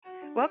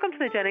Welcome to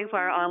the Jennings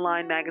Wire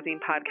Online Magazine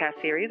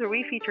podcast series, where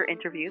we feature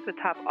interviews with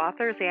top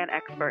authors and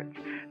experts.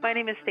 My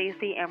name is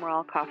Stacey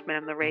Amaral Kaufman.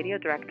 I'm the radio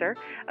director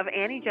of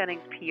Annie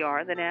Jennings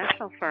PR, the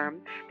national firm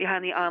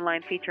behind the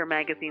online feature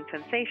magazine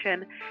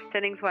sensation,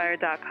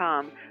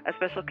 JenningsWire.com, a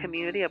special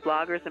community of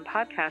bloggers and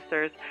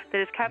podcasters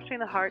that is capturing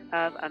the heart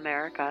of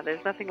America.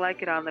 There's nothing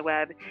like it on the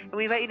web, and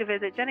we invite you to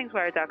visit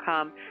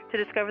JenningsWire.com to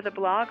discover the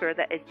blogger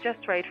that is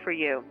just right for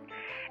you.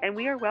 And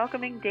we are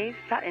welcoming Dave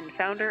Sutton,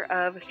 founder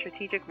of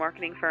strategic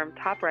marketing firm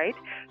TopRight,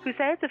 who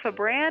says if a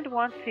brand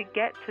wants to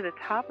get to the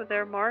top of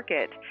their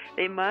market,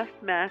 they must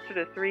master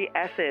the 3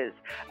 S's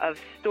of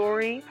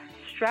story,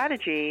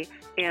 strategy,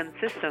 and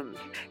systems.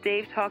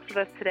 Dave talks with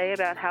us today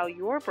about how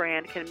your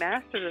brand can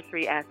master the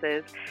 3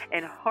 S's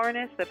and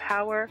harness the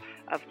power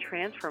of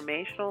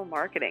transformational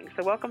marketing.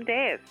 So welcome,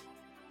 Dave.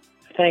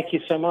 Thank you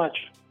so much.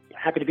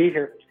 Happy to be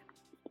here.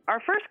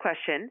 Our first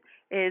question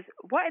is,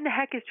 what in the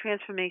heck is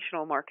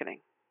transformational marketing?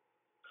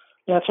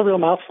 Yeah, it's a real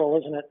mouthful,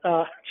 isn't it?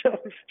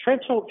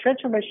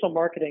 Transformational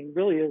marketing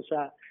really is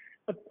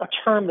a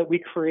term that we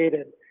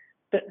created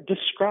that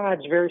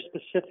describes very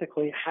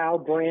specifically how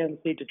brands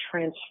need to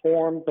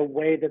transform the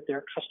way that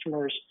their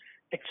customers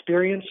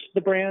experience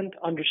the brand,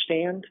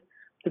 understand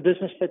the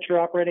business that you're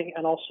operating,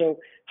 and also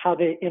how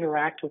they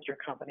interact with your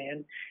company.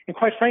 And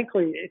quite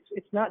frankly,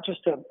 it's not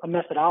just a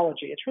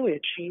methodology. It's really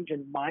a change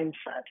in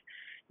mindset.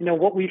 You know,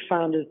 what we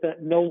found is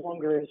that no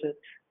longer is it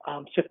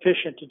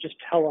sufficient to just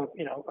tell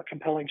a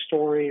compelling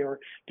story or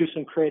do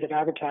some creative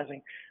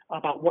advertising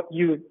about what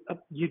you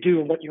do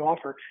and what you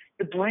offer.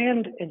 The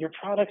brand and your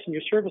products and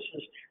your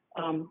services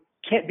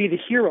can't be the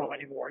hero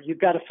anymore. You've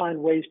got to find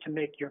ways to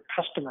make your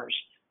customers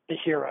the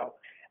hero.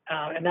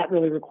 And that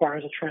really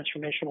requires a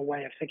transformational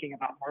way of thinking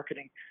about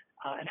marketing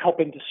and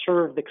helping to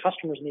serve the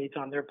customer's needs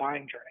on their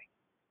buying journey.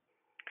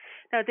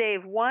 Now,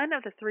 Dave, one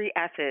of the 3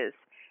 S's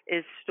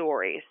is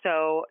story.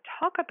 So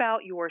talk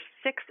about your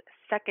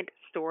 6-second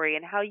story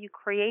and how you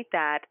create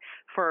that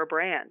for a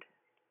brand.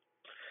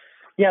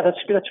 Yeah, that's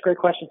a great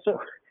question. So,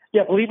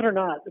 yeah, believe it or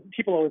not,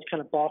 people always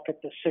kind of balk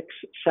at the 6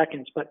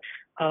 seconds, but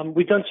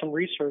we've done some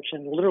research,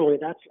 and literally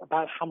that's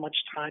about how much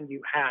time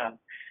you have.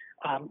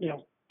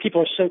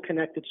 People are so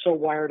connected, so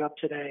wired up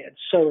today, and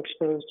so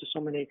exposed to so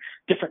many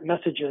different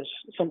messages.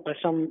 By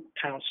some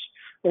counts,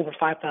 over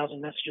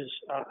 5,000 messages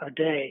a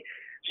day.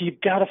 So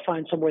you've got to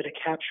find some way to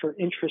capture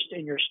interest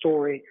in your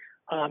story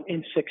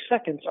in 6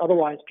 seconds.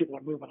 Otherwise, people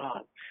are moving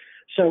on.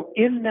 So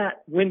in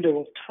that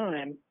window of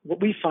time,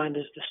 what we find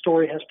is the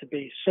story has to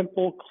be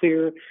simple,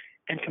 clear,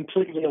 and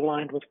completely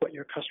aligned with what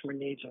your customer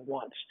needs and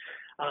wants.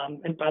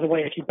 And by the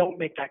way, if you don't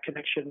make that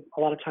connection, a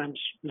lot of times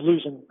you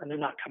lose them and they're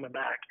not coming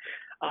back.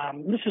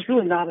 This is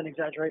really not an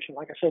exaggeration.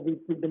 Like I said,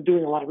 we've been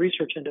doing a lot of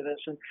research into this,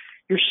 and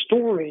your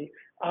story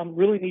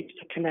really needs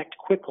to connect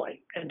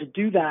quickly. And to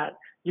do that,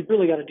 you've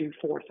really got to do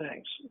 4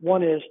 things.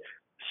 One is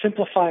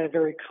simplify a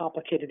very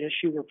complicated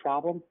issue or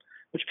problem,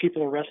 which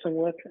people are wrestling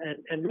with,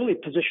 and really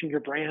position your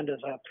brand as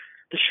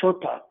the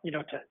Sherpa,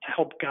 to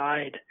help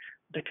guide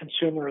the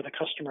consumer or the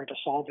customer to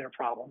solve their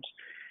problems.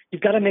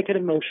 You've got to make it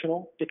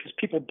emotional, because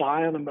people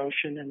buy on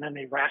emotion and then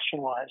they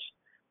rationalize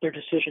their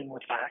decision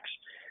with facts.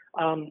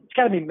 It's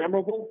got to be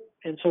memorable,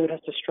 and so it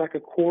has to strike a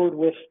chord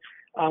with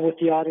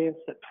the audience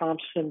that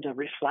prompts them to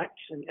reflect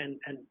and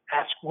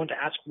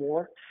ask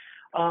more.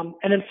 And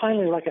then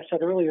finally, like I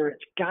said earlier,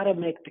 it's got to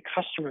make the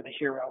customer the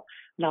hero,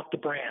 not the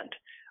brand.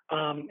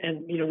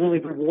 And really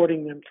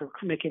rewarding them for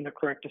making the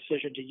correct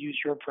decision to use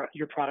your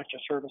product or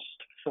service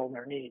to fulfill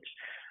their needs.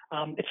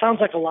 It sounds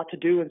like a lot to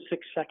do in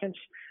 6 seconds,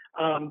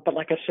 but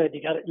like I said,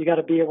 you got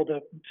to be able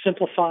to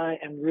simplify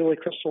and really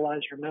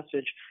crystallize your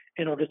message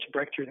in order to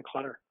break through the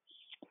clutter.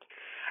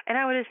 And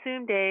I would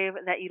assume, Dave,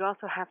 that you'd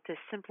also have to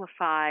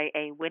simplify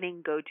a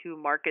winning go-to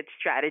market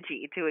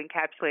strategy to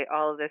encapsulate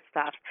all of this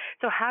stuff.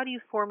 So how do you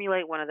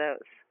formulate one of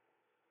those?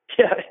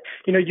 Yeah,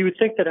 you would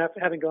think that after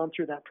having gone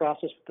through that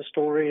process with the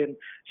story and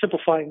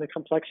simplifying the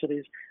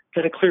complexities,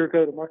 that a clear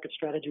go-to-market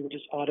strategy would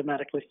just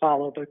automatically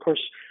follow. But of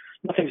course,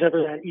 nothing's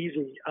ever that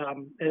easy,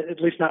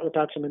 at least not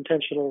without some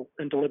intentional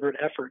and deliberate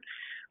effort.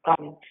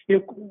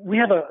 We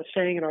have a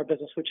saying in our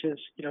business, which is,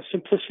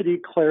 simplicity,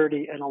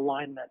 clarity, and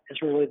alignment is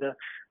really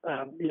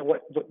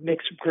what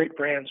makes great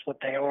brands what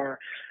they are.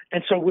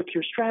 And so with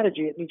your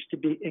strategy, it needs to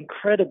be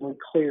incredibly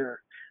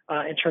clear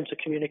in terms of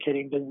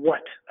communicating the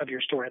what of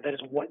your story. That is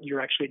what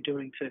you're actually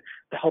doing to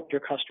help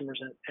your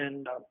customers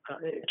and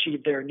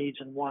achieve their needs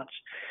and wants.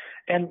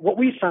 And what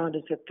we found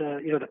is that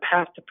the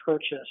path to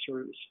purchase,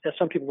 or as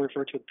some people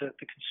refer to it, the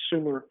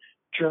consumer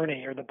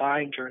journey or the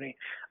buying journey,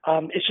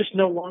 it's just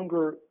no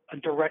longer a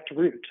direct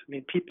route. I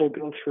mean, people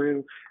go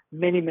through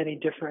many, many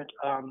different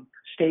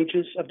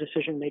stages of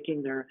decision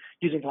making. They're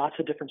using lots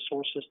of different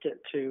sources to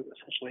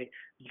essentially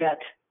vet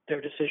their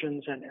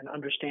decisions and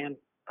understand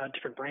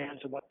different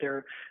brands and what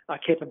their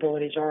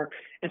capabilities are.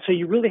 And so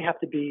you really have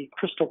to be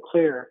crystal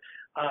clear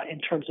in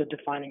terms of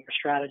defining your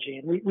strategy.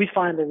 And we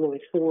find there are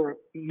really 4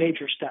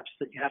 major steps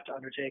that you have to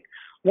undertake.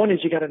 One is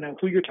you got to know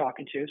who you're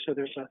talking to. So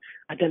there's an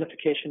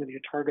identification of your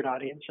target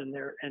audience and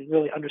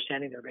really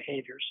understanding their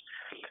behaviors.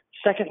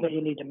 Secondly,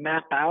 you need to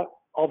map out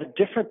all the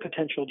different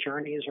potential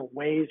journeys or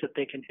ways that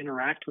they can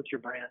interact with your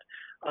brand.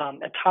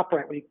 At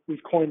TopRight,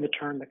 we've coined the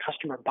term the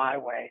customer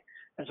byway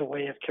as a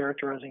way of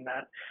characterizing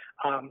that,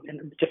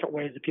 and different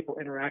ways that people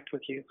interact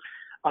with you.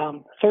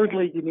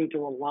 Thirdly, you need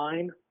to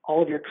align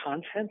all of your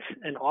content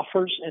and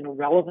offers in a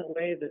relevant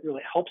way that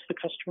really helps the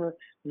customer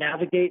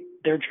navigate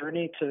their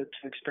journey to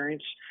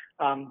experience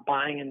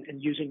buying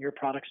and using your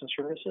products and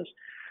services.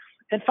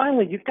 And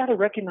finally, you've got to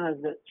recognize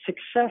that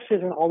success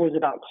isn't always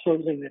about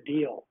closing the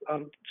deal.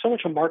 So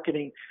much of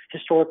marketing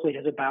historically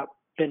has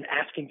been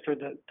asking for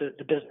the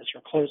business or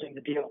closing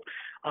the deal.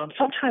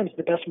 Sometimes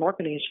the best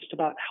marketing is just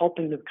about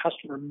helping the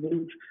customer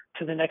move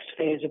to the next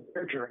phase of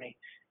their journey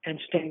and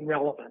staying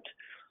relevant.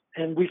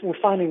 And we're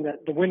finding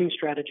that the winning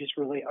strategies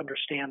really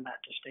understand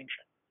that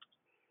distinction.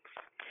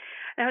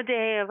 Now,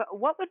 Dave,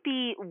 what would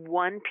be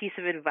one piece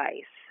of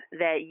advice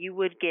that you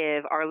would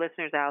give our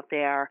listeners out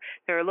there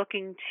that are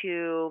looking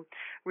to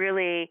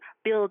really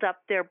build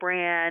up their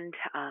brand,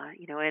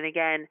 and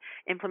again,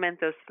 implement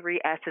those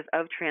 3 S's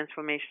of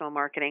transformational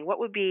marketing? What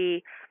would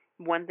be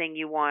one thing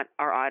you want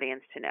our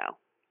audience to know?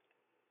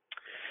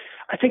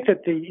 I think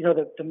that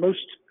the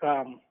most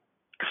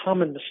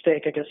common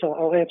mistake, I guess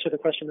I'll answer the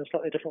question in a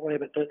slightly different way,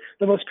 but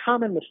the most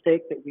common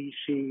mistake that we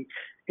see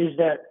is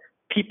that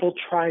people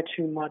try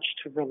too much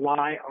to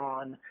rely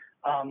on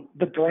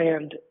the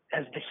brand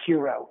as the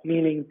hero,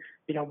 meaning,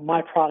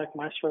 my product,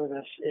 my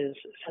service is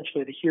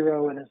essentially the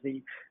hero and is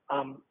the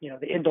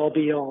end-all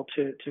be-all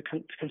to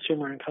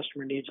consumer and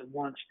customer needs at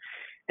once.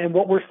 And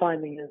what we're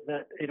finding is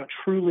that,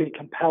 truly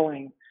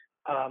compelling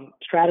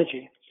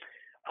strategy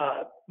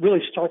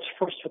really starts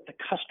first with the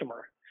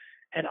customer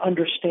and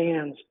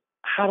understands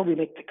how do we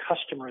make the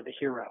customer the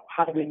hero?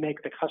 How do we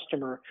make the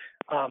customer,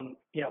 how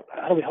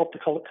do we help the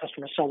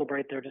customer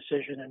celebrate their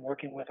decision in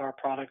working with our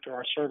product or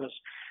our service,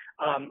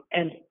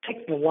 and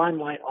take the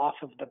limelight off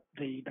of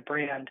the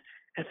brand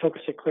and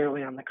focus it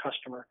clearly on the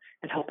customer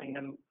and helping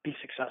them be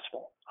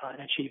successful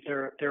and achieve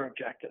their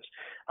objectives.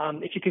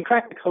 If you can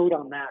crack the code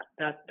on that's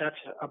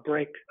a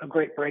great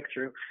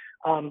breakthrough.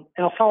 And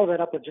I'll follow that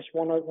up with just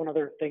one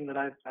other thing that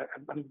I'm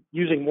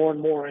using more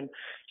and more in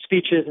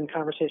speeches and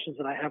conversations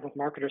that I have with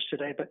marketers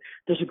today. But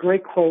there's a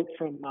great quote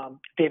from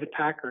David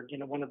Packard,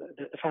 one of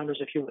the founders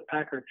of Hewlett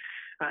Packard.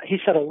 He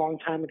said a long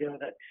time ago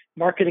that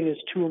marketing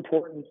is too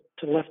important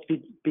to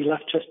be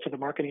left just to the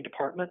marketing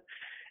department.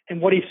 And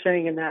what he's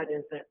saying in that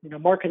is that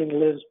marketing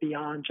lives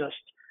beyond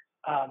just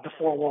the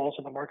 4 walls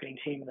of a marketing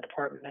team in the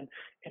department, and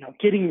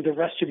getting the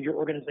rest of your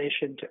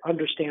organization to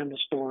understand the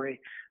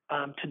story,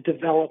 to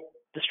develop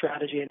the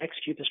strategy and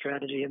execute the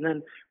strategy, and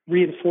then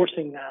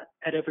reinforcing that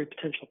at every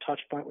potential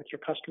touch point with your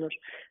customers.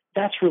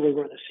 That's really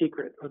where the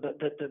secret or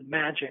the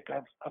magic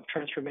of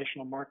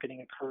transformational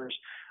marketing occurs.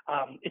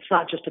 It's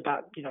not just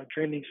about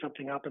dreaming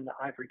something up in the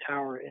ivory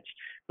tower. It's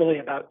really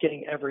about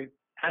getting every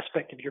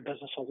aspect of your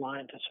business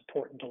aligned to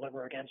support and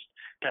deliver against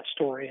that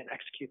story and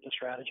execute the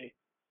strategy.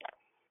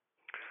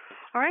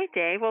 All right,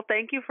 Dave. Well,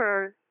 thank you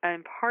for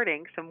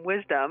imparting some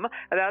wisdom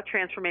about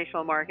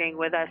transformational marketing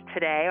with us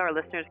today. Our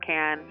listeners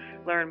can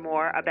learn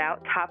more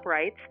about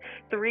TopRight's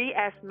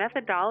 3S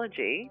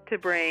methodology to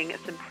bring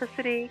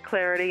simplicity,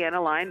 clarity, and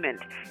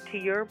alignment to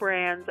your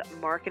brand's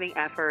marketing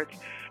efforts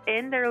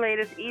in their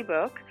latest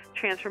ebook,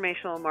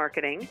 Transformational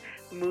Marketing,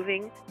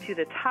 Moving to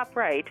the Top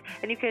Right.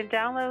 And you can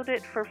download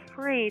it for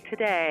free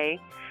today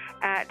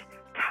at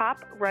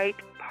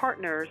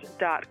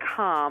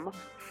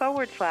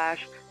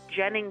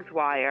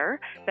toprightpartners.com/JenningsWire.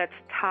 That's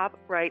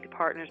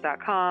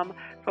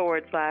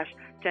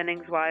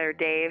toprightpartners.com/JenningsWire.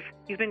 Dave,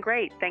 you've been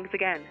great. Thanks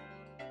again.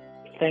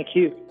 Thank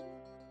you.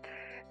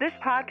 This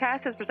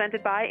podcast is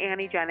presented by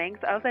Annie Jennings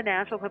of the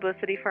national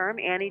publicity firm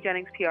Annie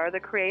Jennings PR,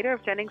 the creator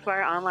of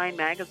JenningsWire Online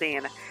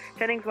Magazine.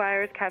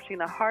 JenningsWire is capturing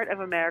the heart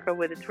of America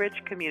with its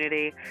rich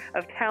community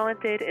of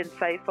talented,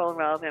 insightful, and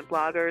relevant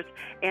bloggers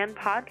and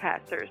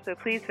podcasters. So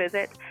please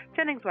visit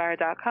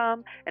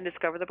JenningsWire.com and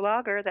discover the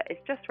blogger that is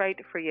just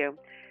right for you.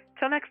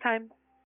 Till next time.